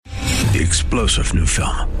the explosive new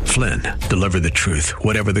film, Flynn, Deliver the Truth,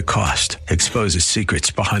 Whatever the Cost, exposes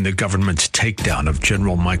secrets behind the government's takedown of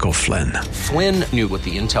General Michael Flynn. Flynn knew what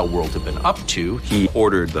the intel world had been up to. He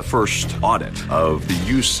ordered the first audit of the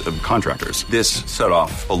use of contractors. This set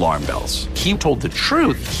off alarm bells. He told the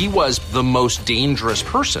truth. He was the most dangerous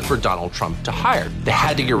person for Donald Trump to hire. They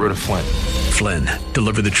had to get rid of Flynn. Flynn,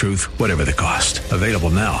 Deliver the Truth, Whatever the Cost. Available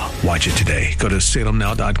now. Watch it today. Go to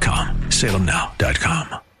salemnow.com.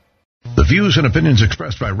 salemnow.com. The views and opinions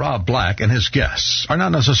expressed by Rob Black and his guests are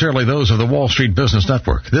not necessarily those of the Wall Street Business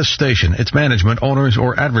Network, this station, its management, owners,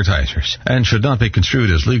 or advertisers, and should not be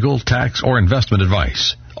construed as legal, tax, or investment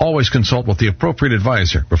advice. Always consult with the appropriate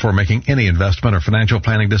advisor before making any investment or financial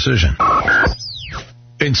planning decision.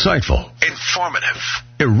 Insightful, informative,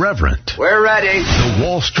 irreverent. We're ready. The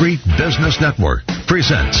Wall Street Business Network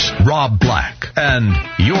presents Rob Black and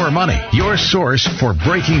Your Money, your source for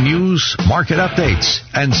breaking news, market updates,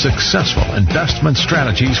 and successful investment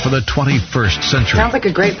strategies for the 21st century. Sounds like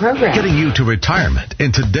a great program. Getting you to retirement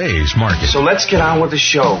in today's market. So let's get on with the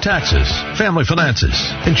show. Taxes, family finances,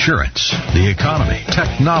 insurance, the economy,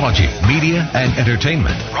 technology, media, and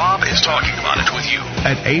entertainment. Rob is talking about it with you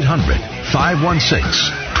at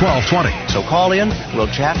 800-516-1220. So call in, we'll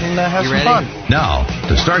chat and have some fun. Now,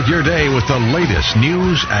 to start your day with the latest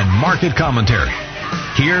news and market commentary,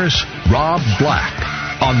 here's Rob Black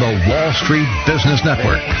on the Wall Street Business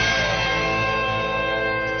Network.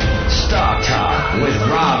 Stock Talk with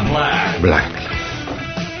Rob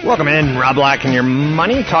Black. Welcome in, Rob Black and Your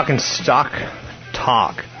Money, talking stock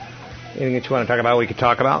talk. Anything that you want to talk about, we could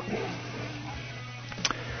talk about.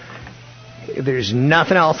 If there's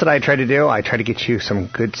nothing else that I try to do, I try to get you some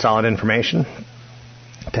good, solid information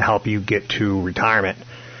to help you get to retirement.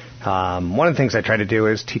 One of the things I try to do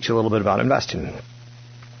is teach you a little bit about investing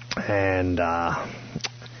and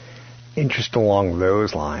interest along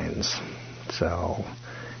those lines. So,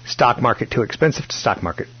 stock market too expensive, stock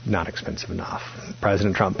market not expensive enough.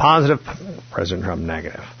 President Trump positive, President Trump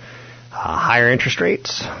negative. Higher interest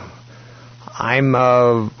rates. I'm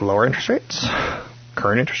lower interest rates,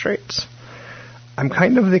 current interest rates. I'm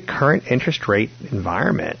kind of the current interest rate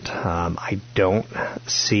environment. I don't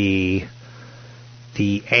see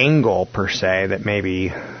the angle, per se, that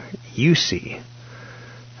maybe you see.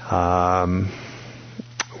 Where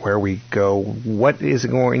we go, what is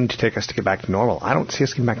going to take us to get back to normal? I don't see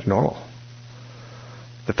us getting back to normal.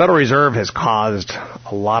 The Federal Reserve has caused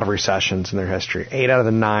a lot of recessions in their history. 8 out of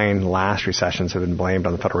the 9 last recessions have been blamed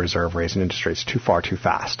on the Federal Reserve raising interest rates too far, too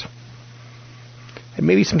fast. And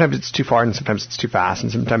maybe sometimes it's too far and sometimes it's too fast,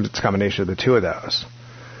 and sometimes it's a combination of the two of those.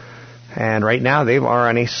 And right now they are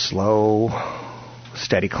on a slow,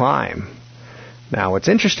 steady climb. Now what's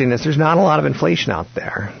interesting is there's not a lot of inflation out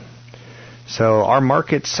there. So our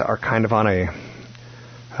markets are kind of on a,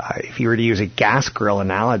 if you were to use a gas grill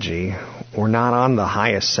analogy, we're not on the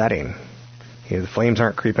highest setting. The flames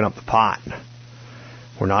aren't creeping up the pot.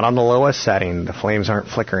 We're not on the lowest setting. The flames aren't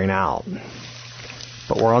flickering out.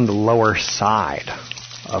 But we're on the lower side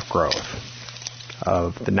of growth,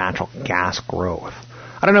 of the natural gas growth.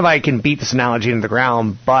 I don't know if I can beat this analogy into the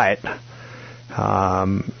ground, but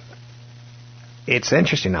it's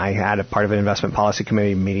interesting. I had a part of an investment policy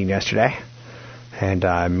committee meeting yesterday, and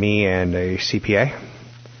me and a CPA,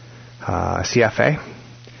 CFA,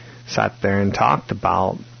 sat there and talked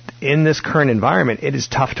about, in this current environment, it is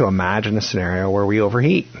tough to imagine a scenario where we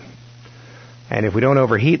overheat. And if we don't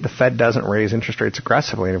overheat, the Fed doesn't raise interest rates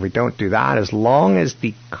aggressively. And if we don't do that, as long as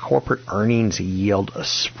the corporate earnings yield a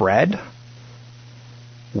spread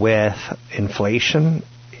with inflation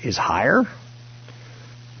is higher,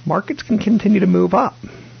 markets can continue to move up.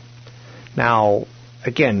 Now,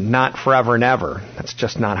 again, not forever and ever. That's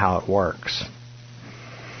just not how it works.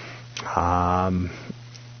 So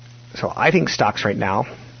I think stocks right now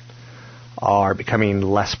are becoming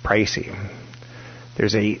less pricey.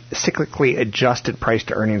 There's a cyclically adjusted price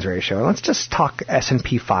to earnings ratio. And let's just talk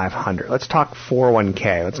S&P 500. Let's talk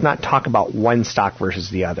 401k. Let's not talk about one stock versus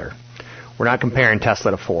the other. We're not comparing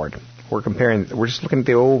Tesla to Ford. We're just looking at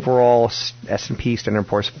the overall S&P Standard &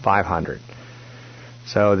 Poor's 500.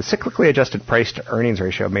 So the cyclically adjusted price to earnings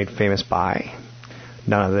ratio made famous by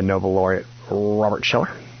none other than Nobel laureate Robert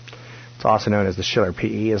Shiller. It's also known as the Shiller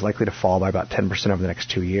PE, is likely to fall by about 10% over the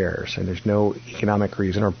next 2 years. And there's no economic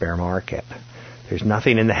reason or bear market. There's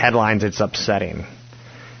nothing in the headlines that's upsetting.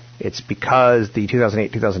 It's because the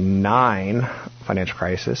 2008-2009 financial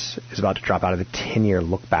crisis is about to drop out of the 10-year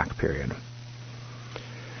look-back period.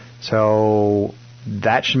 So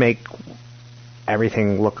that should make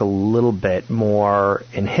everything look a little bit more,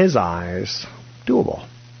 in his eyes, doable.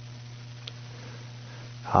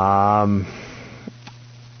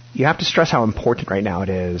 you have to stress how important right now it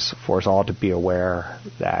is for us all to be aware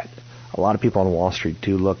that a lot of people on Wall Street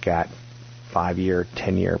do look at 5-year,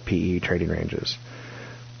 10-year PE trading ranges.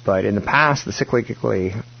 But in the past, the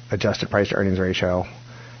cyclically adjusted price-to-earnings ratio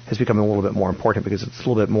has become a little bit more important because it's a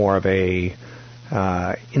little bit more of a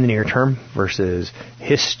in the near term versus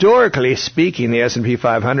historically speaking, the S&P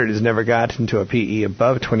 500 has never gotten to a PE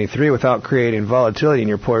above 23 without creating volatility in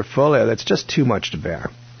your portfolio. That's just too much to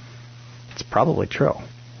bear. It's probably true.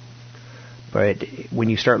 But when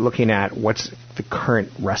you start looking at what's the current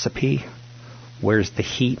recipe, where's the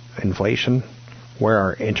heat, inflation, where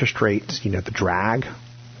are interest rates, the drag,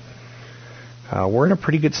 we're in a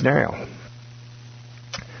pretty good scenario.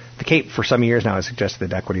 The Cape for some years now has suggested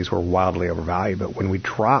that equities were wildly overvalued, but when we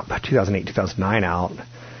drop 2008, 2009 out,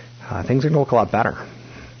 things are going to look a lot better.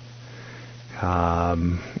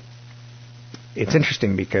 It's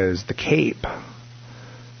interesting because the Cape,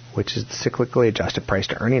 which is the cyclically adjusted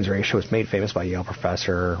price-to-earnings ratio, was made famous by Yale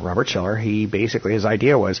professor Robert Shiller. His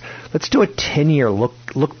idea was, let's do a 10-year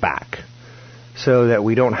look back so that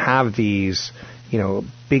we don't have these,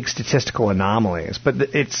 big statistical anomalies. But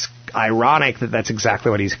it's ironic that that's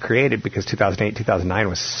exactly what he's created because 2008, 2009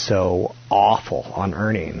 was so awful on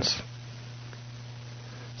earnings.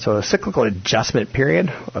 So a cyclical adjustment period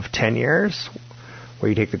of 10 years, where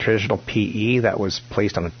you take the traditional PE that was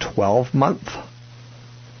placed on a 12-month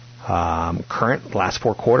current last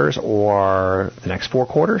 4 quarters or the next 4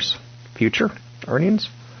 quarters, future earnings,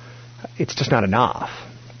 it's just not enough.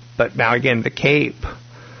 But now again, the Cape,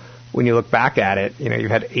 when you look back at it,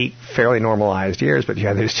 you've had 8 fairly normalized years, but you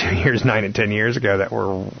had those 2 years, 9 and 10 years ago, that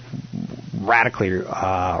were radically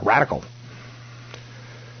radical.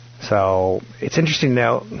 So it's interesting to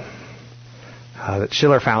note that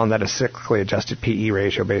Shiller found that a cyclically adjusted PE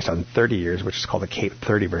ratio based on 30 years, which is called the Cape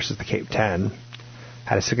 30 versus the Cape 10,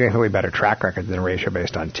 had a significantly better track record than a ratio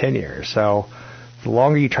based on 10 years. So the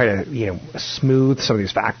longer you try to, smooth some of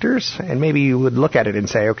these factors, and maybe you would look at it and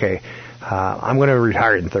say, okay, I'm going to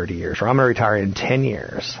retire in 30 years, or I'm going to retire in 10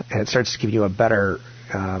 years, and it starts to give you a better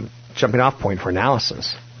jumping off point for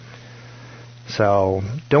analysis. So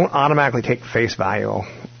don't automatically take face value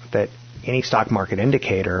that any stock market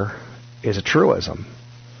indicator is a truism.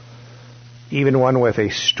 Even one with a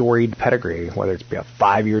storied pedigree, whether it be a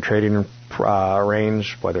 5-year trading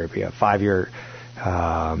range, whether it be a 5-year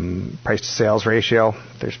price-to-sales ratio,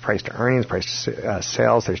 there's price-to-earnings,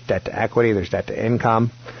 price-to-sales, there's debt-to-equity, there's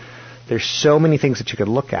debt-to-income. There's so many things that you could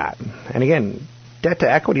look at. And again,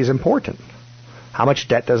 debt-to-equity is important. How much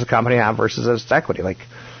debt does a company have versus its equity? Like,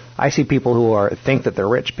 I see people who think that they're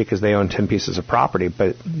rich because they own 10 pieces of property,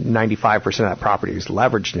 but 95% of that property is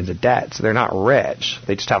leveraged into debt, so they're not rich.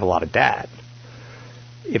 They just have a lot of debt.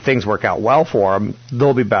 If things work out well for them,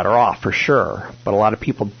 they'll be better off for sure. But a lot of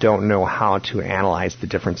people don't know how to analyze the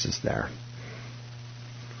differences there.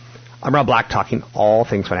 I'm Rob Black, talking all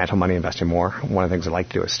things financial, money, investing, more. One of the things I like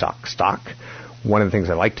to do is stock. One of the things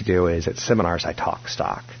I like to do is at seminars I talk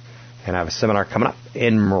stock. And I have a seminar coming up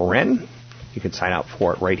in Marin. You can sign up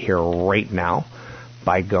for it right here, right now,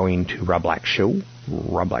 by going to Rob Black Show,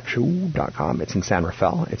 robblackshow.com. It's in San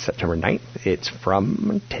Rafael. It's September 9th. It's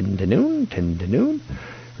from 10 to noon.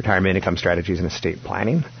 Retirement income strategies and estate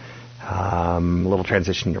planning. A little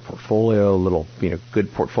transition in your portfolio, little,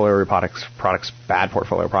 good portfolio products, bad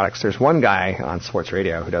portfolio products. There's one guy on sports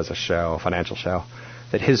radio who does a financial show,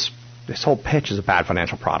 that his whole pitch is a bad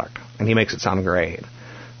financial product, and he makes it sound great.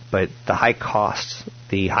 But the high costs,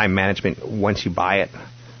 the high management once you buy it,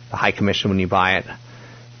 the high commission when you buy it,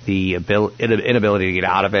 the inability to get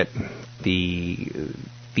out of it, the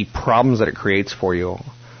problems that it creates for you,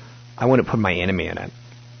 I wouldn't put my enemy in it.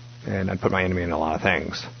 And I'd put my enemy in a lot of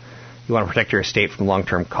things. You want to protect your estate from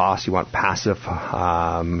long-term costs. You want passive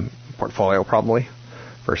portfolio probably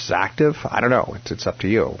versus active. I don't know. It's up to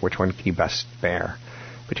you. Which one can you best bear?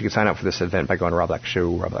 But you can sign up for this event by going to Rob Black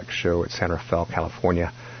Show at San Rafael,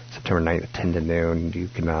 California, September 9th at 10 to noon. You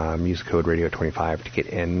can use the code radio25 to get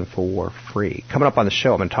in for free. Coming up on the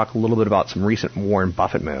show, I'm going to talk a little bit about some recent Warren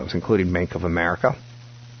Buffett moves, including Bank of America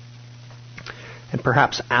and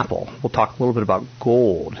perhaps Apple. We'll talk a little bit about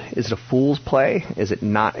gold. Is it a fool's play? Is it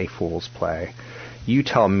not a fool's play? You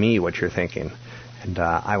tell me what you're thinking, and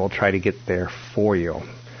I will try to get there for you.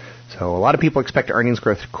 So a lot of people expect earnings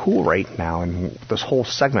growth to cool right now, and this whole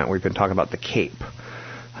segment we've been talking about the Cape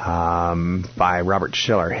by Robert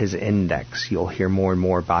Shiller, his index. You'll hear more and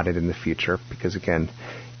more about it in the future because, again,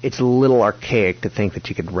 it's a little archaic to think that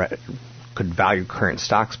you could value current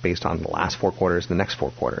stocks based on the last 4 quarters and the next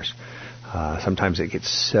 4 quarters. Sometimes it gets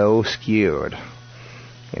so skewed.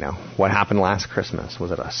 What happened last Christmas?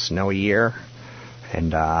 Was it a snowy year?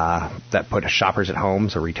 And that put shoppers at home,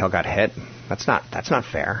 so retail got hit. That's not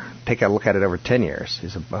fair. Take a look at it over 10 years.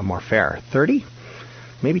 Is more fair. 30?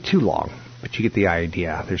 Maybe too long. But you get the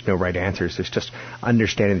idea. There's no right answers. There's just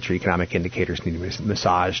understanding that your economic indicators need to be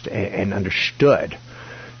massaged and understood.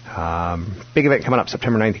 Big event coming up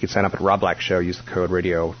September 9th. You can sign up at Rob Black Show. Use the code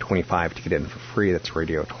Radio25 to get in for free. That's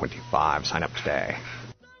Radio25. Sign up today.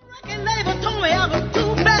 I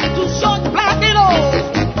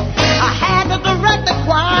had to direct the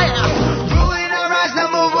choir. Rolling our eyes, no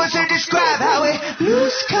more words to describe how we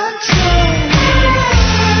lose control.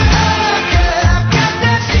 I've got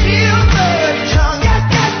that silver tongue. Got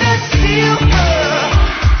that silver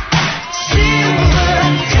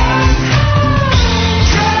tongue.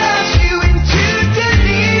 Drives you into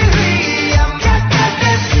delirium. Got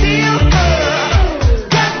that silver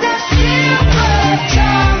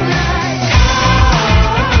tongue.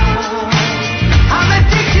 I'm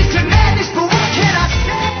addicted to madness, but what can I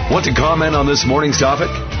say? Want to comment on this morning's topic?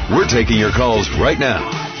 We're taking your calls right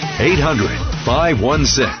now.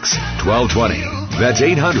 800-516-1220. That's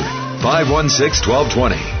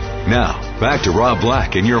 800-516-1220. Now, back to Rob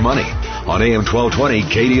Black and Your Money on AM 1220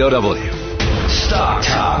 KDOW. Stock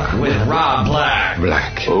Talk with Rob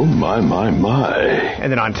Black. Oh, my.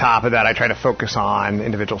 And then on top of that, I try to focus on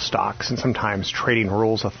individual stocks and sometimes trading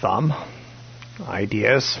rules of thumb,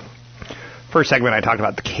 ideas. First segment, I talked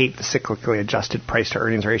about the CAPE, the cyclically adjusted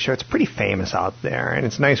price-to-earnings ratio. It's pretty famous out there, and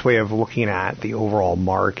it's a nice way of looking at the overall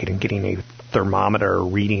market and getting a thermometer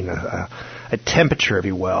reading, a temperature, if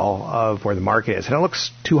you will, of where the market is. And it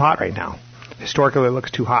looks too hot right now. Historically, it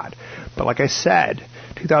looks too hot. But like I said,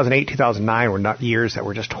 2008, 2009 were not years that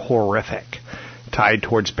were just horrific, tied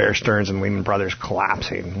towards Bear Stearns and Lehman Brothers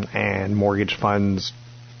collapsing and mortgage funds,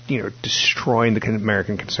 destroying the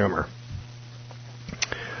American consumer.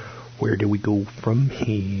 Where do we go from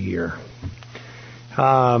here?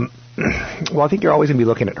 Well, I think you're always going to be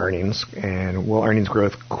looking at earnings, and will earnings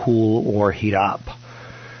growth cool or heat up?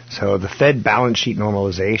 So the Fed balance sheet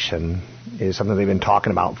normalization is something they've been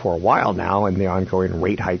talking about for a while now, and the ongoing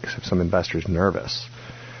rate hikes have some investors nervous.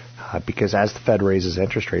 Because as the Fed raises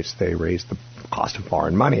interest rates, they raise the cost of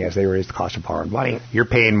borrowing money. As they raise the cost of borrowing money, you're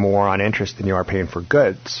paying more on interest than you are paying for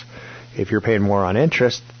goods. If you're paying more on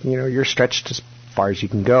interest, you're stretched as far as you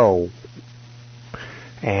can go,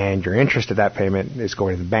 and your interest of that payment is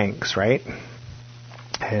going to the banks, right?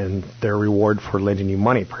 And their reward for lending you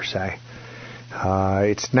money, per se.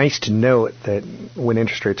 It's nice to note that when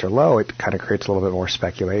interest rates are low, it kind of creates a little bit more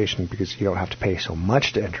speculation because you don't have to pay so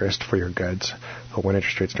much to interest for your goods. But when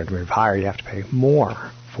interest rates start to move higher, you have to pay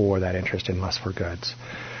more for that interest and less for goods.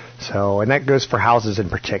 So, and that goes for houses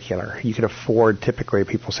in particular. You can afford, typically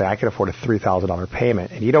people say, I can afford a $3,000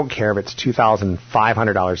 payment. And you don't care if it's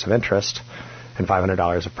 $2,500 of interest and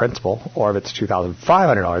 $500 of principal, or if it's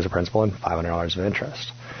 $2,500 of principal and $500 of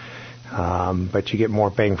interest. But you get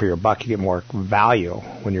more bang for your buck. You get more value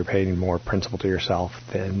when you're paying more principal to yourself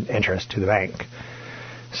than interest to the bank.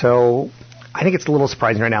 So I think it's a little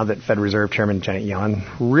surprising right now that Fed Reserve Chairman Janet Yellen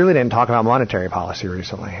really didn't talk about monetary policy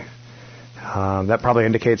recently. That probably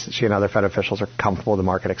indicates that she and other Fed officials are comfortable with the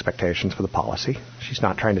market expectations for the policy. She's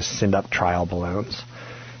not trying to send up trial balloons.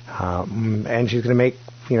 And she's going to make,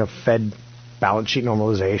 Fed balance sheet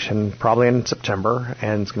normalization probably in September,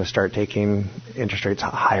 and it's going to start taking interest rates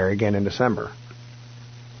higher again in December.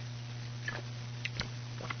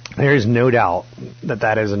 There is no doubt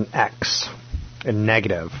that is an X, a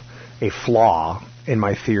negative, a flaw in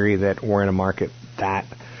my theory that we're in a market that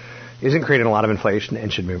isn't creating a lot of inflation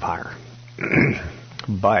and should move higher.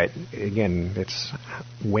 But, again, it's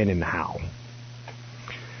when and how.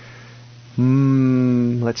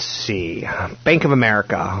 Let's see. Bank of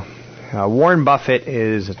America. Warren Buffett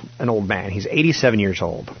is an old man. He's 87 years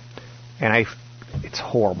old. And it's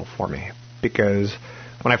horrible for me because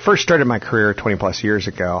when I first started my career 20 plus years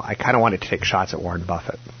ago, I kind of wanted to take shots at Warren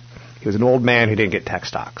Buffett. He was an old man who didn't get tech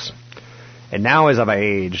stocks. And now as I've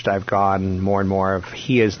aged, I've gone more and more of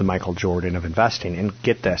he is the Michael Jordan of investing. And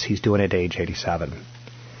get this, he's doing it at age 87.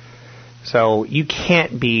 So you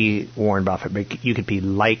can't be Warren Buffett, but you could be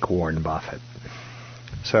like Warren Buffett.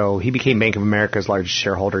 So he became Bank of America's largest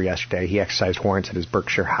shareholder yesterday. He exercised warrants that his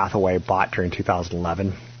Berkshire Hathaway bought during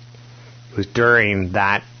 2011. It was during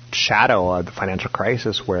that shadow of the financial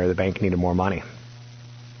crisis where the bank needed more money.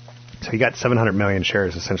 So he got 700 million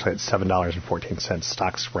shares, essentially at $7.14.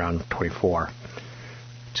 Stock's around 24.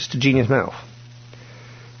 Just a genius move.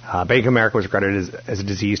 Bank of America was regarded as a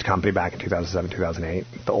diseased company back in 2007, 2008.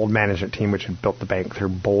 The old management team, which had built the bank through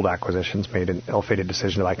bold acquisitions, made an ill-fated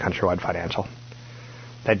decision to buy Countrywide Financial.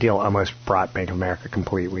 That deal almost brought Bank of America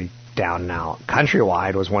completely down and out.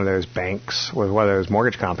 Countrywide was one of those banks, was one of those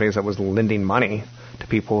mortgage companies that was lending money to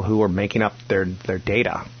people who were making up their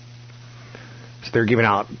data. So they're giving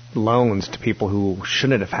out loans to people who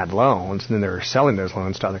shouldn't have had loans, and then they're selling those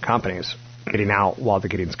loans to other companies, getting out while the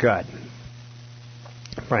getting's good.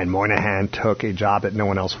 Brian Moynihan took a job that no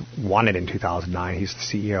one else wanted in 2009. He's the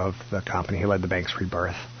CEO of the company. He led the bank's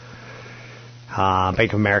rebirth.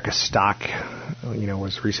 Bank of America stock,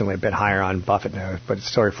 was recently a bit higher on Buffett knows, but it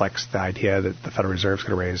still reflects the idea that the Federal Reserve is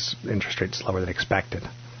going to raise interest rates lower than expected.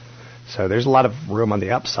 So there's a lot of room on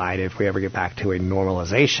the upside if we ever get back to a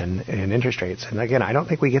normalization in interest rates. And again, I don't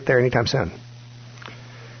think we get there anytime soon.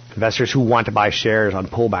 Investors who want to buy shares on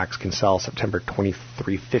pullbacks can sell September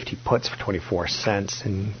 2350 puts for 24 cents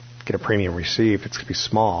and get a premium received. It's going to be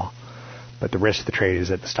small, but the risk of the trade is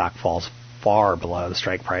that the stock falls far below the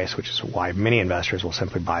strike price, which is why many investors will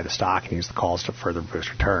simply buy the stock and use the calls to further boost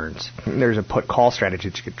returns. There's a put-call strategy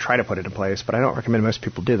that you could try to put into place, but I don't recommend most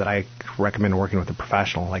people do that. I recommend working with a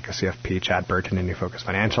professional like a CFP, Chad Burton, in New Focus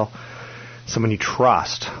Financial, someone you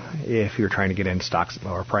trust if you're trying to get into stocks at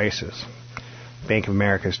lower prices. Bank of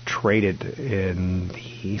America is traded in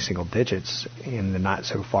the single digits in the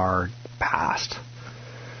not-so-far past.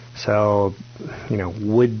 So,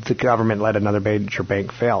 would the government let another major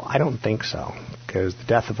bank fail? I don't think so, because the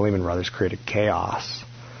death of Lehman Brothers created chaos.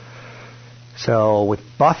 So with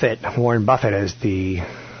Warren Buffett as the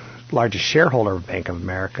largest shareholder of Bank of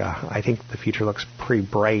America, I think the future looks pretty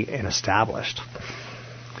bright and established.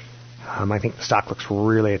 I think the stock looks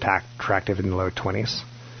really attractive in the low 20s.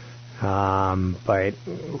 But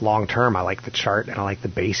long term, I like the chart and I like the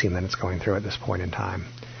basing that it's going through at this point in time.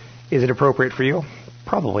 Is it appropriate for you?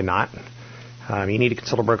 Probably not. You need to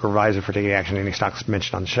consult a broker advisor for taking action on any stocks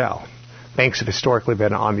mentioned on the show. Banks have historically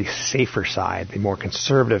been on the safer side, the more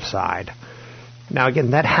conservative side. Now,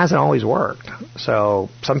 again, that hasn't always worked. So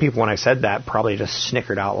some people, when I said that, probably just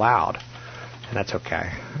snickered out loud. And that's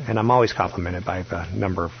okay. And I'm always complimented by the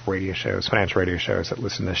number of radio shows, financial radio shows that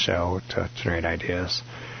listen to this show to generate ideas.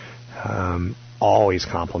 Always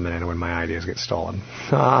complimented when my ideas get stolen.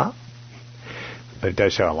 But it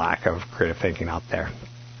does show a lack of creative thinking out there.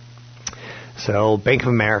 So Bank of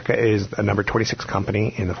America is a number 26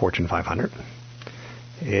 company in the Fortune 500.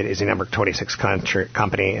 It is a number 26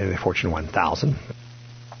 company in the Fortune 1000.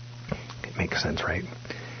 It makes sense, right?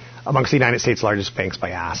 Amongst the United States' largest banks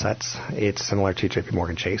by assets, it's similar to JP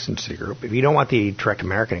Morgan Chase and Citigroup. If you don't want the direct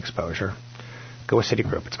American exposure, go with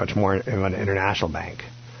Citigroup. It's much more of an international bank.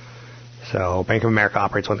 So Bank of America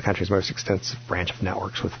operates one of the country's most extensive branch of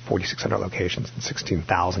networks with 4,600 locations and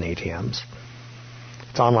 16,000 ATMs.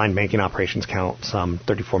 Its online banking operations count some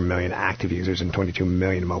 34 million active users and 22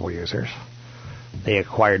 million mobile users. They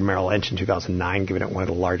acquired Merrill Lynch in 2009, giving it one of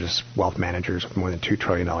the largest wealth managers with more than $2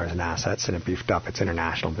 trillion in assets, and it beefed up its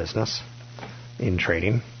international business in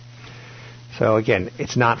trading. So again,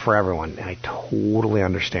 it's not for everyone, and I totally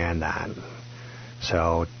understand that.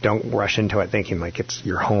 So don't rush into it thinking like it's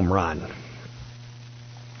your home run.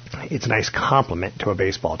 It's a nice complement to a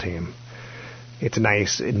baseball team. It's a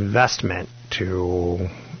nice investment to,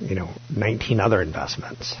 19 other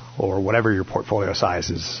investments or whatever your portfolio size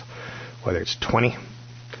is, whether it's 20.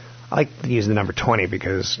 I like to use the number 20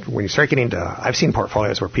 because when you start getting to, I've seen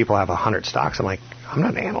portfolios where people have 100 stocks. I'm like, I'm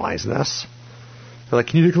not analyzing this. They're like,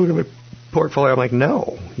 can you take a look at my portfolio? I'm like,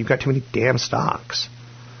 no, you've got too many damn stocks.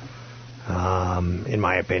 In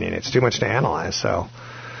my opinion, it's too much to analyze. So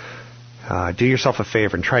do yourself a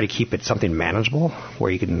favor and try to keep it something manageable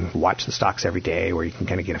where you can watch the stocks every day, where you can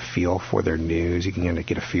kind of get a feel for their news, you can kind of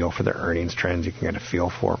get a feel for their earnings trends, you can get a feel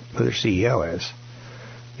for who their CEO is.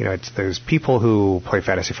 It's those people who play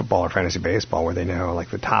fantasy football or fantasy baseball where they know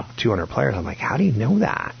like the top 200 players. I'm like, how do you know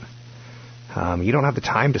that? You don't have the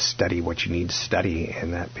time to study what you need to study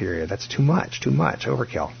in that period. That's too much,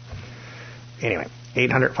 overkill. Anyway,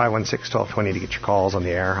 800-516-1220 to get your calls on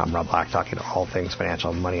the air. I'm Rob Black, talking to all things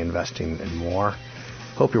financial, money, investing, and more.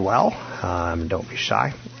 Hope you're well. Don't be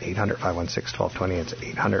shy. 800-516-1220. It's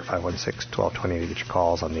 800-516-1220 to get your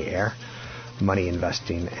calls on the air. Money,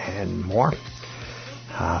 investing, and more.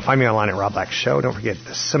 Find me online at Rob Black Show. Don't forget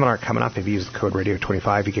the seminar coming up. If you use the code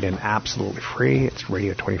Radio25, you get in absolutely free. It's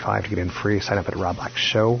Radio25 to get in free. Sign up at Rob Black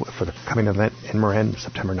Show for the coming event in Marin,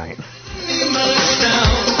 September 9th.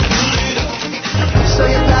 So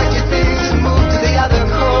you packed your things and moved to the other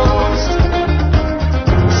coast.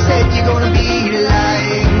 Said you're gonna be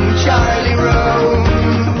like Charlie Rose.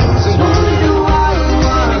 So one of the wild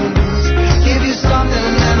ones give you something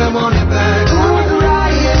and never want it back. Who are the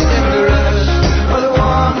riot and the rush, or the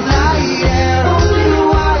warm light air? Only the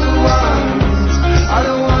wild ones are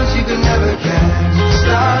the ones you can never catch.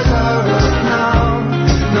 Stars are up now,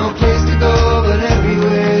 no place.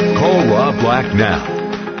 Now,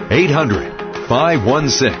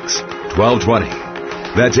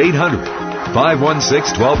 800-516-1220. That's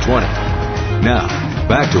 800-516-1220. Now,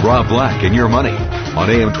 back to Rob Black and Your Money on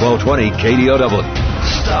AM 1220 KDOW.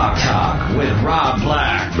 Stock Talk with Rob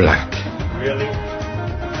Black. Really?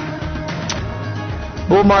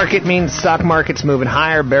 Bull market means stock market's moving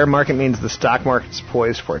higher. Bear market means the stock market's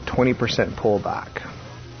poised for a 20% pullback.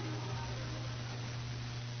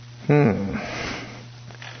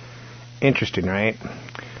 Interesting, right?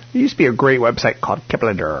 There used to be a great website called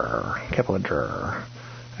Kiplinger.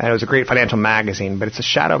 And it was a great financial magazine, but it's a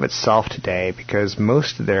shadow of itself today because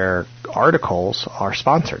most of their articles are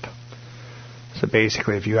sponsored. So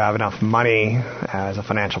basically, if you have enough money as a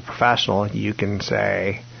financial professional, you can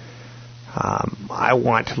say, I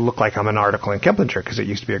want to look like I'm an article in Kiplinger because it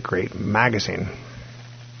used to be a great magazine.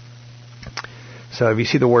 So if you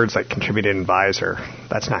see the words like contributed advisor,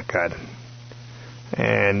 that's not good.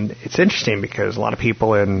 And it's interesting because a lot of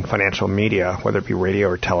people in financial media, whether it be radio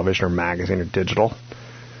or television or magazine or digital,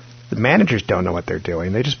 the managers don't know what they're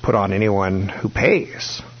doing. They just put on anyone who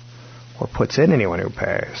pays or puts in anyone who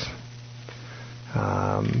pays.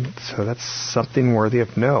 So that's something worthy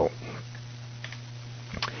of note.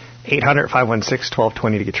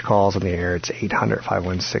 800-516-1220 to get your calls on the air. It's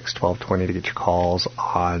 800-516-1220 to get your calls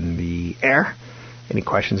on the air. Any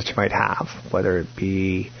questions that you might have, whether it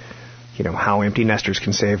be, how empty nesters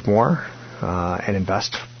can save more and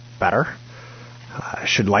invest better.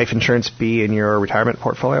 Should life insurance be in your retirement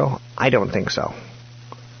portfolio? I don't think so.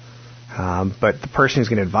 But the person who's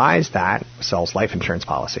going to advise that sells life insurance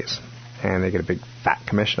policies, and they get a big fat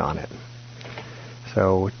commission on it.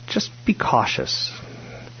 So just be cautious.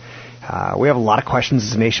 We have a lot of questions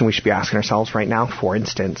as a nation we should be asking ourselves right now. For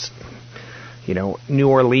instance, New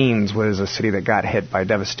Orleans was a city that got hit by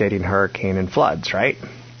devastating hurricane and floods, right?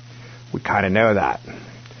 We kind of know that.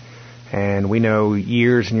 And we know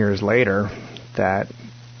years and years later that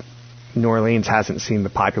New Orleans hasn't seen the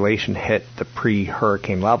population hit the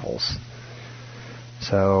pre-hurricane levels.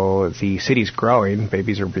 So the city's growing,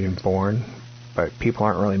 babies are being born, but people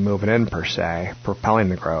aren't really moving in per se, propelling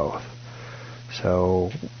the growth.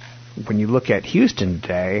 So when you look at Houston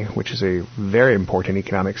today, which is a very important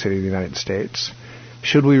economic city of the United States,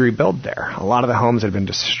 should we rebuild there? A lot of the homes have been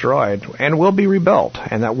destroyed and will be rebuilt,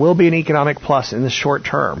 and that will be an economic plus in the short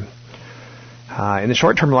term. In the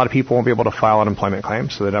short term, a lot of people won't be able to file unemployment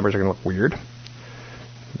claims, so the numbers are going to look weird.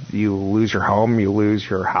 You lose your home, you lose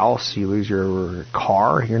your house, you lose your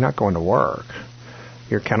car, you're not going to work.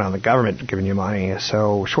 You're counting on the government giving you money.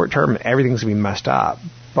 So short term, everything's going to be messed up.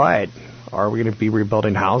 But are we going to be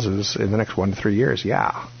rebuilding houses in the next 1 to 3 years?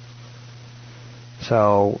 Yeah.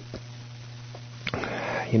 So,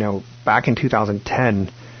 back in 2010,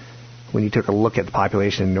 when you took a look at the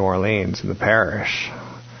population in New Orleans and the parish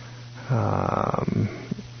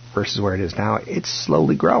versus where it is now, it's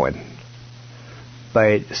slowly growing.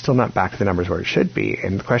 But still not back to the numbers where it should be.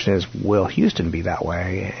 And the question is, will Houston be that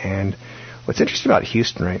way? And what's interesting about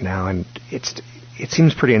Houston right now, and it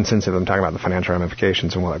seems pretty insensitive. I'm talking about the financial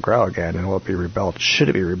ramifications and will it grow again and will it be rebuilt? Should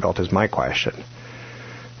it be rebuilt is my question.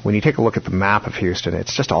 When you take a look at the map of Houston,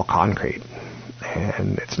 it's just all concrete.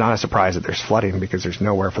 And it's not a surprise that there's flooding because there's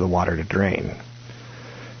nowhere for the water to drain.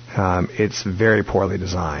 It's very poorly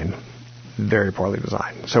designed. Very poorly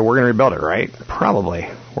designed. So we're going to rebuild it, right? Probably.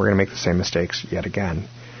 We're going to make the same mistakes yet again.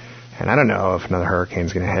 And I don't know if another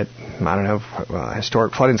hurricane's going to hit. I don't know if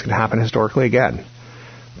historic flooding's going to happen historically again.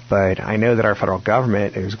 But I know that our federal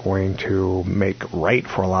government is going to make right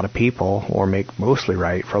for a lot of people, or make mostly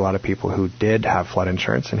right for a lot of people who did have flood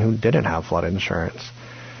insurance and who didn't have flood insurance.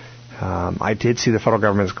 I did see the federal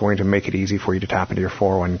government is going to make it easy for you to tap into your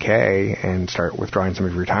 401k and start withdrawing some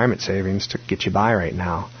of your retirement savings to get you by right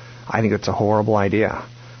now. I think it's a horrible idea.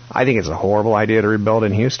 I think it's a horrible idea to rebuild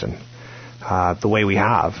in Houston the way we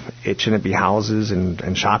have. It shouldn't be houses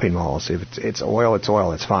and shopping malls. If it's oil,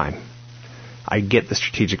 it's fine. I get the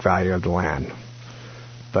strategic value of the land.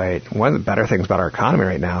 But one of the better things about our economy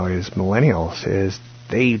right now is millennials is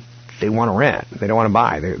they want to rent. They don't want to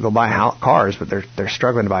buy. They'll buy cars, but they're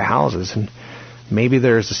struggling to buy houses. And maybe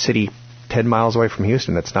there's a city 10 miles away from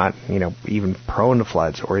Houston that's not, even prone to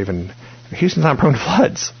floods, or even Houston's not prone to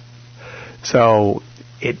floods. So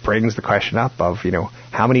it brings the question up of,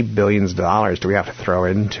 how many billions of dollars do we have to throw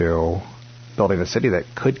into building a city that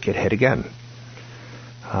could get hit again?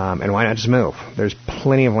 And why not just move? There's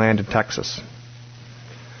plenty of land in Texas.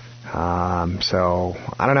 So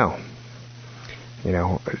I don't know.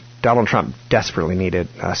 Donald Trump desperately needed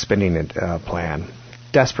a spending plan,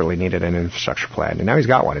 desperately needed an infrastructure plan, and now he's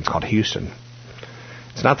got one. It's called Houston.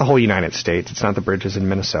 It's not the whole United States. It's not the bridges in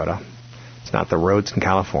Minnesota. It's not the roads in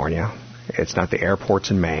California. It's not the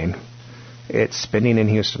airports in Maine. It's spending in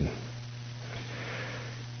Houston.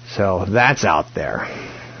 So that's out there.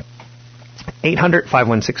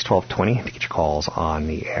 800-516-1220 to get your calls on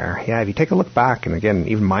the air. Yeah, if you take a look back, and again,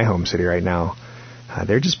 even my home city right now,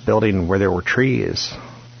 they're just building where there were trees.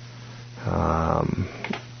 Now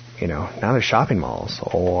there's shopping malls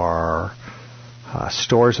or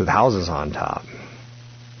stores with houses on top.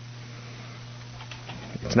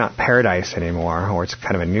 It's not paradise anymore, or it's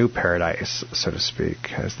kind of a new paradise, so to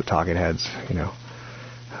speak, as the talking heads,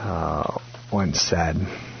 once said.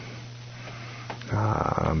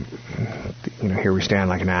 Here we stand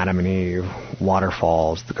like an Adam and Eve,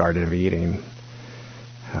 waterfalls, the Garden of Eden.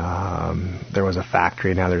 There was a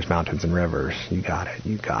factory, now there's mountains and rivers. You got it.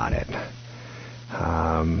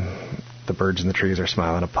 The birds in the trees are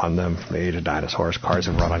smiling upon them from the age of dinosaurs. Cars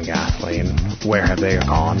have run on gasoline. Where have they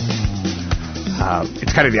gone?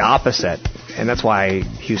 It's kind of the opposite, and that's why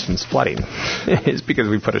Houston's flooding. It's because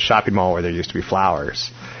we put a shopping mall where there used to be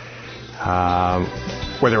flowers.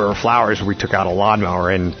 Where there were flowers, we took out a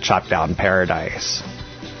lawnmower and chopped down paradise.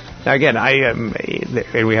 Now again,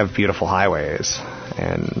 and we have beautiful highways,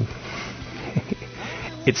 and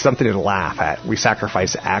it's something to laugh at. We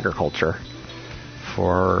sacrifice agriculture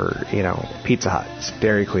for, Pizza Huts,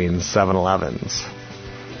 Dairy Queens, 7-Elevens.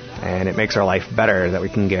 And it makes our life better that we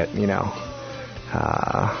can get,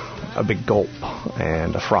 a big gulp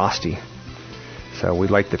and a Frosty. So we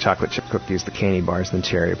like the chocolate chip cookies, the candy bars, and the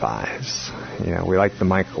cherry pies. We like the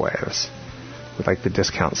microwaves. We like the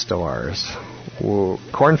discount stores.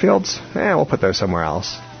 Cornfields? We'll put those somewhere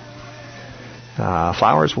else.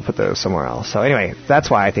 Flowers, we'll put those somewhere else. So anyway, that's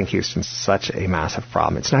why I think Houston's such a massive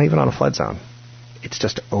problem. It's not even on a flood zone. It's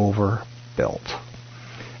just overbuilt.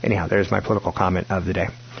 Anyhow, there's my political comment of the day.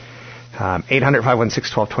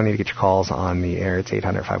 800-516-1220 to get your calls on the air. It's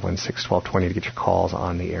 800-516-1220 to get your calls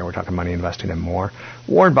on the air. We're talking money, investing, and more.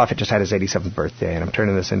 Warren Buffett just had his 87th birthday, and I'm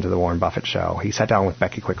turning this into the Warren Buffett Show. He sat down with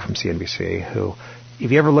Becky Quick from CNBC, who,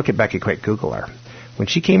 if you ever look at Becky Quick, Google her. When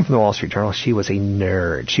she came from the Wall Street Journal, she was a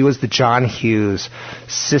nerd. She was the John Hughes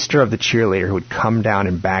sister of the cheerleader who would come down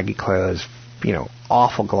in baggy clothes,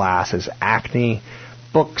 awful glasses, acne,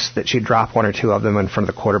 books that she'd drop one or two of them in front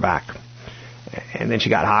of the quarterback. And then she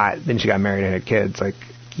got hot. Then she got married and had kids. Like,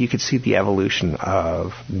 you could see the evolution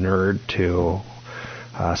of nerd to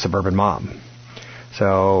suburban mom.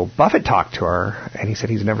 So Buffett talked to her, and he said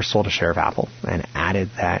he's never sold a share of Apple, and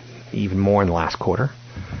added that even more in the last quarter.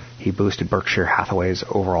 He boosted Berkshire Hathaway's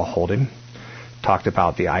overall holding. Talked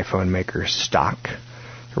about the iPhone maker's stock.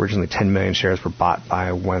 Originally 10 million shares were bought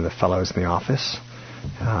by one of the fellows in the office.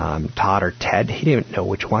 Todd or Ted. He didn't even know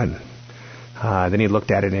which one. Then he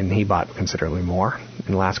looked at it and he bought considerably more.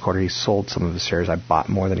 In the last quarter, he sold some of the shares. I bought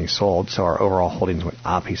more than he sold, so our overall holdings went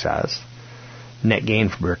up, he says. Net gain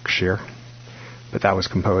for Berkshire. But that was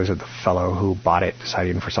composed of the fellow who bought it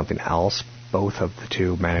deciding for something else. Both of the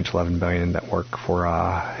two manage $11 billion that work for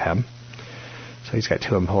him. So he's got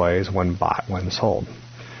two employees, one bought, one sold.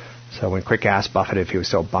 So when Quick asked Buffett if he was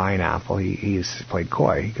still buying Apple, he's played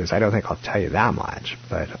coy. He goes, I don't think I'll tell you that much,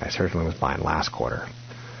 but I certainly was buying last quarter.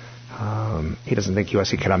 He doesn't think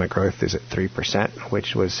U.S. economic growth is at 3%,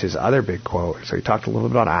 which was his other big quote. So he talked a little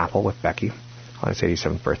bit about Apple with Becky on his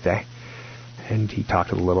 87th birthday. And he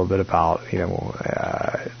talked a little bit about,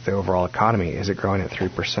 the overall economy. Is it growing at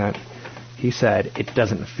 3%? He said it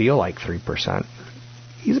doesn't feel like 3%.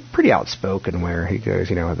 He's pretty outspoken where he goes,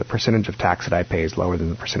 the percentage of tax that I pay is lower than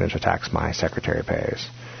the percentage of tax my secretary pays.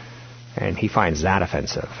 And he finds that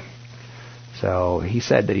offensive. So he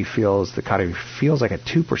said that he feels the economy feels like a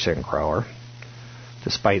 2% grower,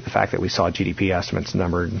 despite the fact that we saw GDP estimates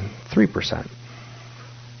numbered 3%.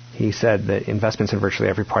 He said that investments in virtually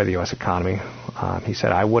every part of the U.S. economy, he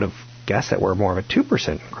said, I would have guessed that we're more of a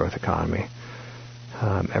 2% growth economy.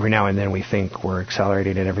 Every now and then we think we're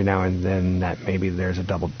accelerating, and every now and then that maybe there's a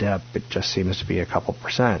double dip. It just seems to be a couple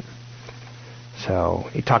percent. So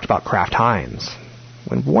he talked about Kraft Heinz.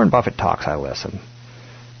 When Warren Buffett talks, I listen.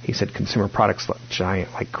 He said consumer products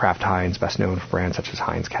giant like Kraft Heinz, best known for brands such as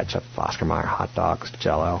Heinz Ketchup, Oscar Mayer hot dogs,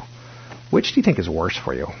 Jell-O. Which do you think is worse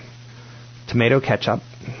for you? Tomato ketchup,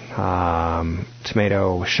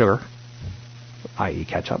 tomato sugar, i.e.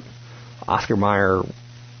 ketchup. Oscar Mayer,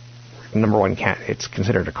 number one, it's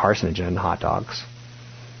considered a carcinogen, hot dogs,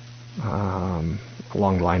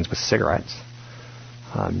 along the lines with cigarettes.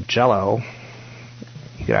 Jell-O,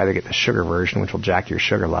 you could either get the sugar version, which will jack your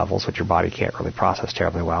sugar levels, which your body can't really process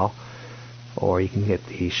terribly well, or you can get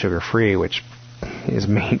the sugar-free, which is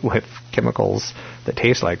made with chemicals that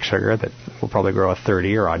taste like sugar that will probably grow a third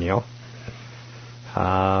ear on you.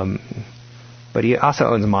 But he also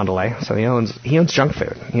owns Mondelez, so he owns junk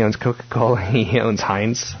food. He owns Coca-Cola, he owns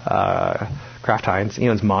Heinz, Kraft Heinz. He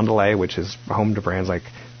owns Mondelez, which is home to brands like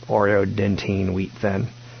Oreo, Dentyne, Wheat Thin.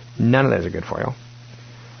 None of those are good for you.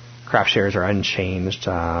 Kraft shares are unchanged,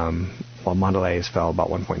 while Mondelez fell about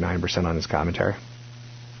 1.9% on his commentary.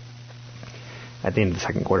 At the end of the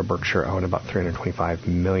second quarter, Berkshire owned about 325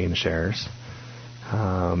 million shares.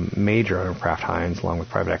 Major owner of Kraft Heinz, along with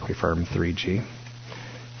private equity firm 3G.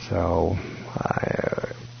 So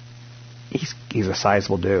he's a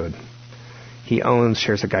sizable dude. He owns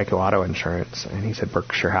shares of Geico Auto Insurance, and he said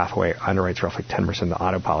Berkshire Hathaway underwrites roughly 10% of the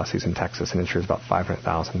auto policies in Texas and insures about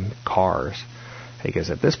 500,000 cars. He goes,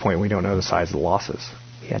 at this point, we don't know the size of the losses.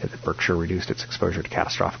 He added that Berkshire reduced its exposure to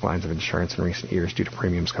catastrophic lines of insurance in recent years due to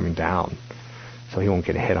premiums coming down. So he won't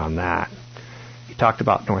get a hit on that. He talked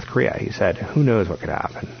about North Korea. He said, who knows what could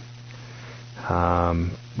happen?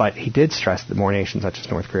 But he did stress that more nations such as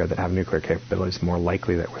North Korea that have nuclear capabilities, the more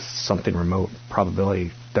likely that with something remote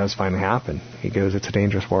probability does finally happen. He goes, it's a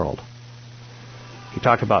dangerous world. He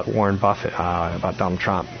talked about Warren Buffett, about Donald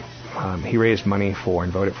Trump. He raised money for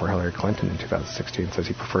and voted for Hillary Clinton in 2016. Says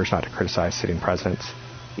he prefers not to criticize sitting presidents,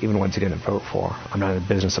 even ones he didn't vote for. I'm not in the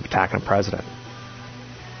business of attacking a president.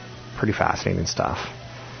 Pretty fascinating stuff.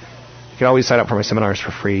 You can always sign up for my seminars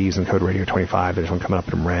for free using code Radio25. There's one coming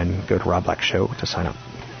up in Marin. Go to Rob Black Show to sign up.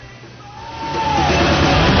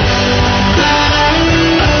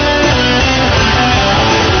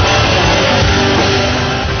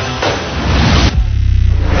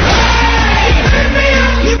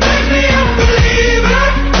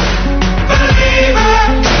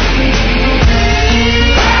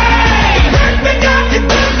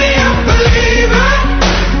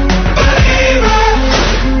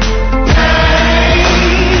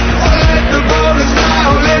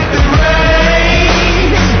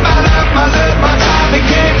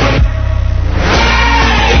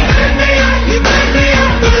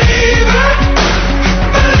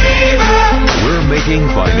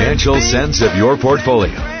 Sense of your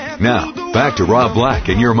portfolio. Now, back to Rob Black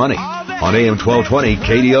and Your Money on AM 1220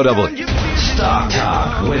 KDOW. Stock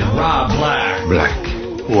Talk with Rob Black.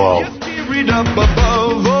 Whoa.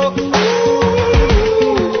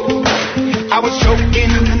 I was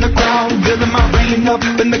choking in the ground, building my rain up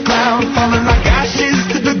in the cloud, falling like ashes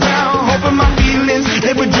to the ground, hoping my feelings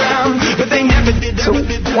they would drown, but they never did. So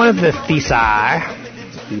one of the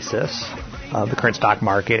thesis of the current stock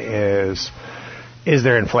market is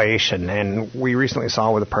there inflation? And we recently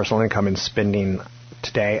saw with the personal income and spending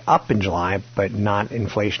today up in July, but not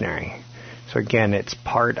inflationary. So again, it's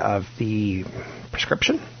part of the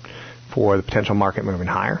prescription for the potential market moving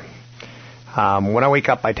higher. When I wake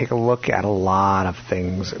up, I take a look at a lot of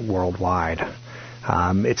things worldwide.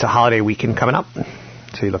 It's a holiday weekend coming up,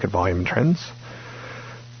 so you look at volume trends.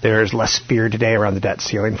 There's less fear today around the debt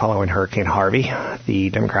ceiling following Hurricane Harvey. The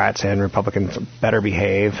Democrats and Republicans better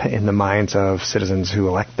behave in the minds of citizens who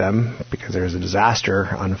elect them because there's a disaster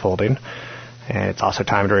unfolding. And it's also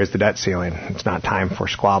time to raise the debt ceiling. It's not time for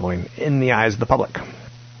squabbling in the eyes of the public.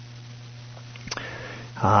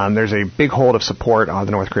 There's a big hold of support on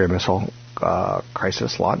the North Korea missile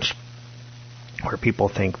crisis launch, where people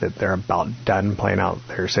think that they're about done playing out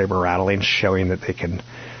their saber rattling, showing that they can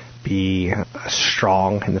be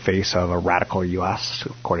strong in the face of a radical U.S.,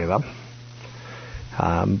 according to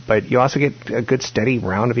them. But you also get a good steady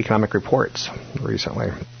round of economic reports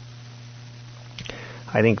recently.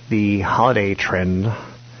 I think the holiday trend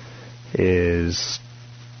is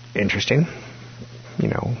interesting,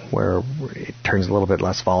 where it turns a little bit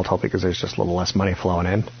less volatile because there's just a little less money flowing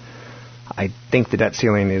in. I think the debt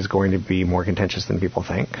ceiling is going to be more contentious than people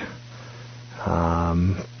think.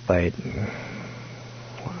 But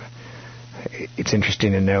it's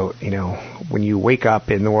interesting to note, when you wake up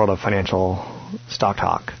in the world of financial stock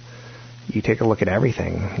talk, you take a look at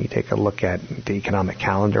everything. You take a look at the economic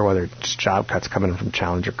calendar, whether it's job cuts coming from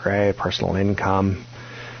Challenger Gray, personal income,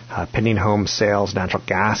 pending home sales, natural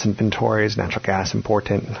gas inventories, natural gas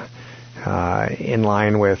important, in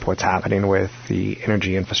line with what's happening with the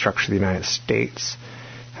energy infrastructure of the United States.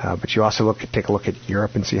 But you also take a look at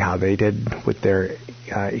Europe and see how they did with their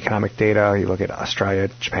economic data. You look at Australia,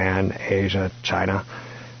 Japan, Asia, China,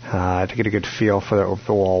 to get a good feel for the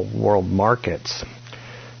overall world markets.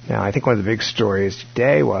 Now, I think one of the big stories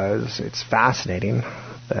today it's fascinating,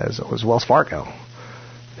 as it was Wells Fargo.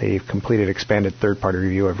 They've completed expanded third-party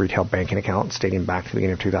review of retail banking accounts dating back to the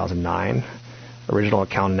beginning of 2009. Original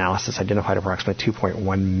account analysis identified approximately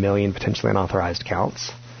 2.1 million potentially unauthorized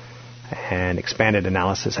accounts. And expanded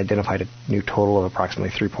analysis identified a new total of approximately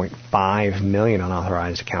 3.5 million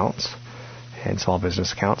unauthorized accounts and small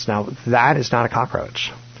business accounts. Now, that is not a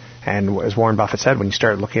cockroach. And as Warren Buffett said, when you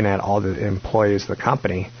start looking at all the employees of the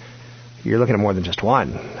company, you're looking at more than just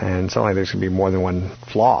one. And certainly there's going to be more than one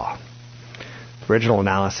flaw. The original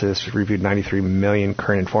analysis reviewed 93 million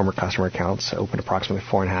current and former customer accounts, opened approximately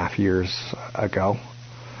 4.5 years ago,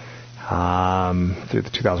 through the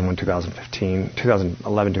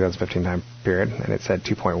 2011-2015 time period, and it said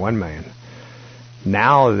 2.1 million.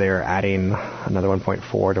 Now they're adding another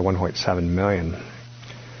 1.4 to 1.7 million.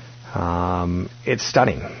 It's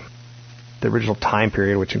stunning. The original time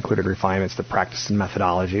period, which included refinements to practice and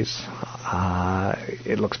methodologies,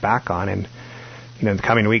 it looks back on, and in the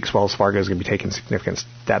coming weeks, Wells Fargo is going to be taking significant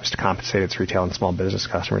steps to compensate its retail and small business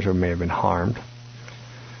customers who may have been harmed.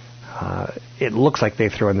 It looks like they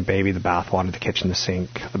threw in the baby, the bathwater, the kitchen, the sink,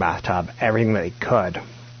 the bathtub, everything that they could.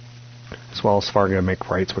 As Wells Fargo to make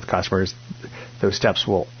rights with customers, those steps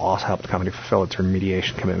will also help the company fulfill its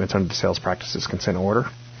remediation commitments under the sales practices consent order.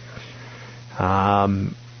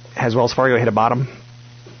 Has Wells Fargo hit a bottom?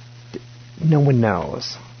 No one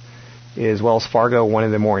knows. Is Wells Fargo one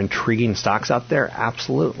of the more intriguing stocks out there?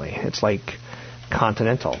 Absolutely. It's like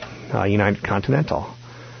Continental, United Continental.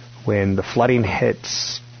 When the flooding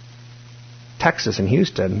hits Texas and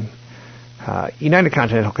Houston, United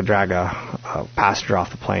Continental could drag a passenger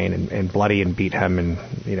off the plane and bloody and beat him and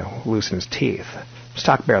loosen his teeth.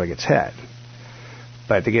 Stock barely gets hit.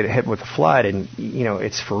 But they get hit with a flood, and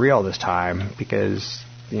it's for real this time because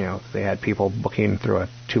they had people booking through a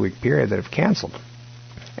 2-week period that have canceled.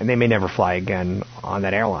 And they may never fly again on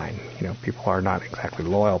that airline. People are not exactly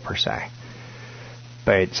loyal per se.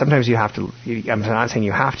 But sometimes you have to, I'm not saying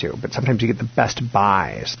you have to, but sometimes you get the best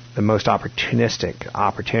buys, the most opportunistic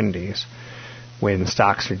opportunities when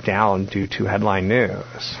stocks are down due to headline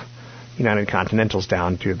news. United Continental's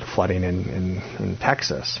down due to the flooding in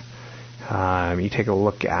Texas. You take a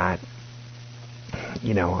look at,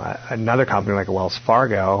 another company like a Wells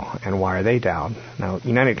Fargo, and why are they down? Now,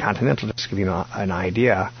 United Continental, just to give you an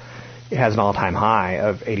idea, it has an all-time high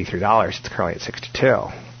of $83. It's currently at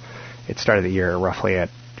 $62. It started the year roughly at,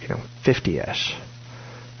 50-ish.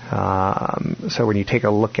 So when you take a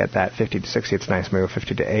look at that 50 to 60, it's a nice move.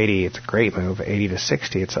 50 to 80, it's a great move. 80 to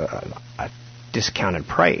 60, it's a discounted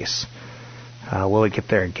price. Will it get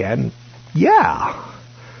there again? Yeah.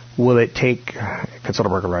 Will it take, consult a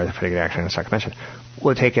broker rather than action in a stock mention,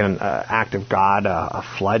 will it take an act of God, a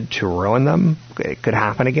flood to ruin them? It could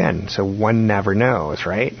happen again. So one never knows,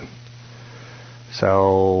 right?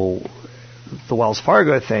 So the Wells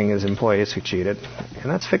Fargo thing is employees who cheated,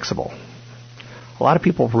 and that's fixable. A lot of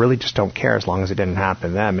people really just don't care as long as it didn't happen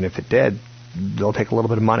to them, and if it did, they'll take a little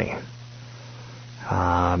bit of money.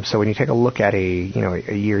 So when you take a look at a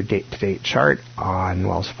year-to-date chart on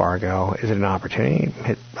Wells Fargo, is it an opportunity?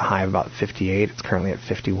 Hit a high of about 58. It's currently at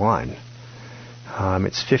 51.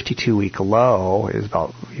 Its 52-week low is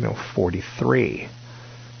about 43.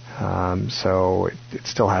 So it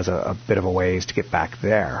still has a bit of a ways to get back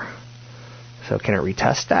there. So can it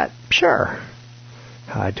retest that? Sure.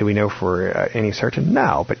 Do we know for any certain?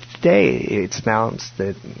 No. But today it's announced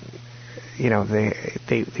that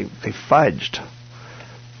they fudged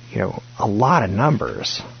a lot of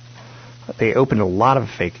numbers. They opened a lot of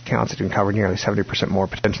fake accounts that uncovered nearly 70% more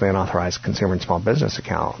potentially unauthorized consumer and small business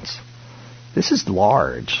accounts. This is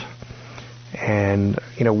large. And,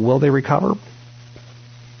 will they recover?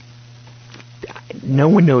 No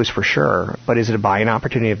one knows for sure, but is it a buying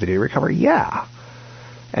opportunity if they do recover? Yeah.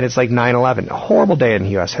 And it's like 9/11, a horrible day in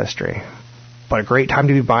U.S. history, but a great time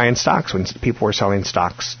to be buying stocks when people were selling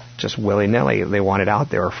stocks just willy-nilly. They wanted out,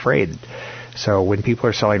 they were afraid. So when people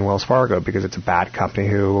are selling Wells Fargo because it's a bad company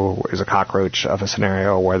who is a cockroach of a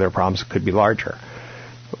scenario where their problems could be larger,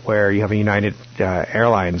 where you have a United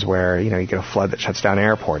Airlines where you get a flood that shuts down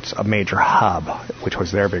airports, a major hub, which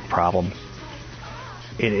was their big problem.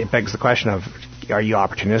 It begs the question of, are you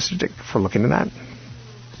opportunistic for looking at that?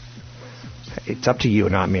 It's up to you,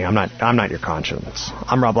 not me. I'm not your conscience.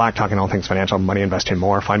 I'm Rob Black, talking all things financial, money, investing,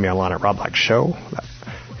 more. Find me online at Rob Black Show.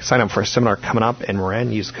 Sign up for a seminar coming up in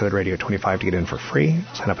Marin. Use code radio25 to get in for free.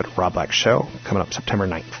 Sign up at Rob Black Show coming up September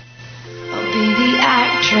 9th. I'll be the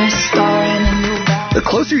actress starring in your back. The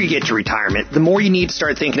closer you get to retirement, the more you need to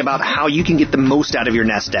start thinking about how you can get the most out of your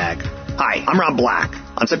nest egg. Hi, I'm Rob Black.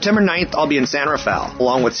 On September 9th, I'll be in San Rafael,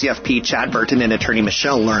 along with CFP Chad Burton and attorney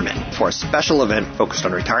Michelle Lerman, for a special event focused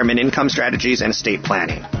on retirement income strategies and estate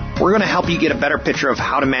planning. We're going to help you get a better picture of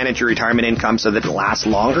how to manage your retirement income so that it lasts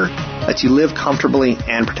longer, lets you live comfortably,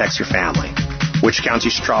 and protects your family. Which accounts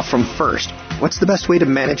you should draw from first? What's the best way to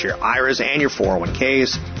manage your IRAs and your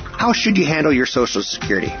 401ks? How should you handle your Social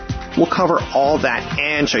Security? We'll cover all that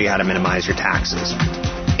and show you how to minimize your taxes.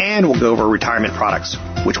 And we'll go over retirement products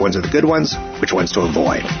which ones are the good ones, which ones to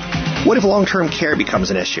avoid. What if long-term care becomes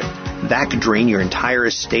an issue? That could drain your entire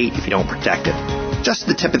estate if you don't protect it. Just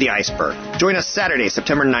the tip of the iceberg. Join us Saturday,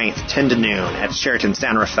 September 9th, 10 to noon at Sheraton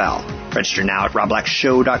San Rafael. Register now at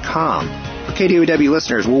robblackshow.com. For KDOW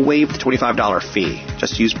listeners, we'll waive the $25 fee.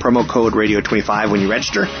 Just use promo code Radio25 when you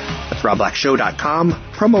register. That's robblackshow.com.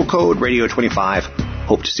 Promo code Radio25.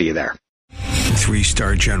 Hope to see you there.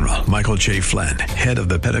 3-star General Michael J. Flynn, head of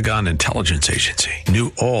the Pentagon Intelligence Agency,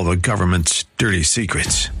 knew all the government's dirty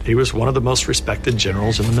secrets. He was one of the most respected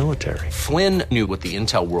generals in the military. Flynn knew what the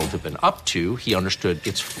intel world had been up to. He understood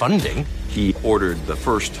its funding. He ordered the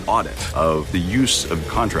first audit of the use of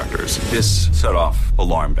contractors. This set off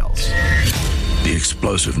alarm bells. The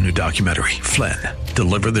explosive new documentary, Flynn,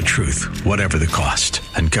 Deliver the Truth, Whatever the Cost,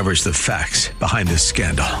 uncovers the facts behind this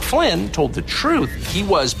scandal. Flynn told the truth. He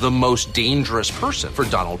was the most dangerous person for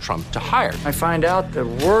Donald Trump to hire. I find out the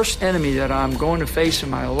worst enemy that I'm going to face in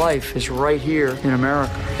my life is right here in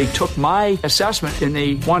America. They took my assessment and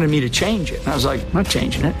they wanted me to change it. And I was like, I'm not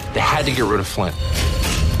changing it. They had to get rid of Flynn.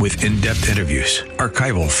 With in-depth interviews,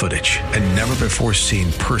 archival footage, and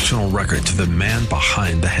never-before-seen personal records of the man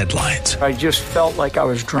behind the headlines. I just felt like I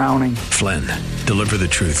was drowning. Flynn, Deliver the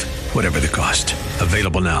Truth, Whatever the Cost.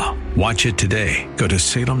 Available now. Watch it today. Go to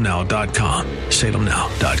salemnow.com.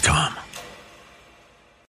 salemnow.com.